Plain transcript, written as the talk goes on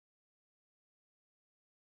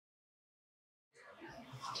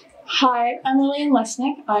Hi, I'm Lillian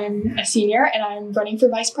Lesnik. I'm a senior and I'm running for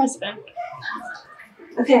vice president.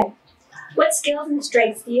 Okay. What skills and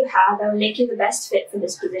strengths do you have that would make you the best fit for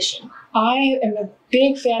this position? I am a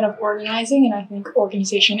big fan of organizing, and I think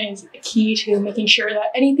organization is key to making sure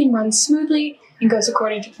that anything runs smoothly and goes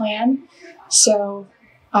according to plan. So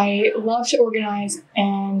I love to organize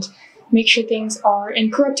and make sure things are in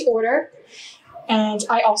correct order. And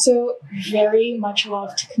I also very much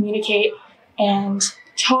love to communicate and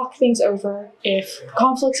talk things over if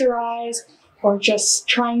conflicts arise, or just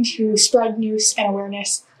trying to spread news and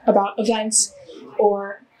awareness about events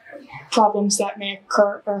or problems that may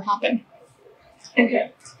occur or happen.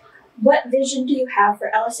 Okay. What vision do you have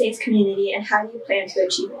for LSA's community and how do you plan to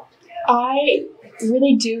achieve it? I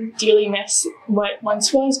really do dearly miss what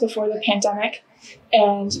once was before the pandemic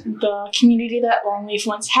and the community that Longleaf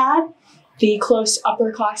once had, the close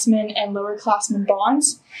upperclassmen and lowerclassmen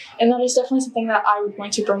bonds. And that is definitely something that I would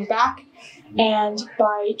want to bring back. And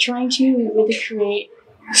by trying to really create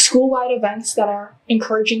school-wide events that are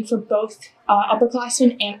encouraging for both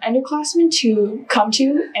upperclassmen and underclassmen to come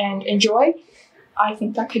to and enjoy, I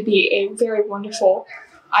think that could be a very wonderful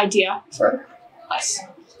idea for us.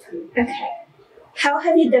 Okay. How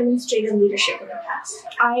have you demonstrated leadership in the past?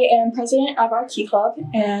 I am president of our Key Club,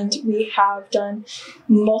 and we have done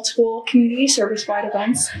multiple community service-wide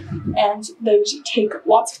events, and those take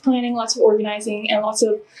lots of planning, lots of organizing, and lots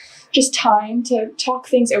of just time to talk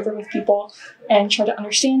things over with people and try to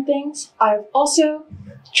understand things. I've also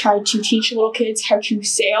tried to teach little kids how to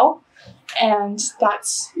sail, and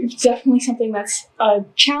that's definitely something that's a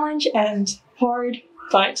challenge and hard,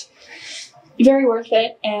 but very worth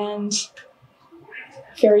it and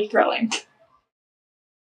very thrilling.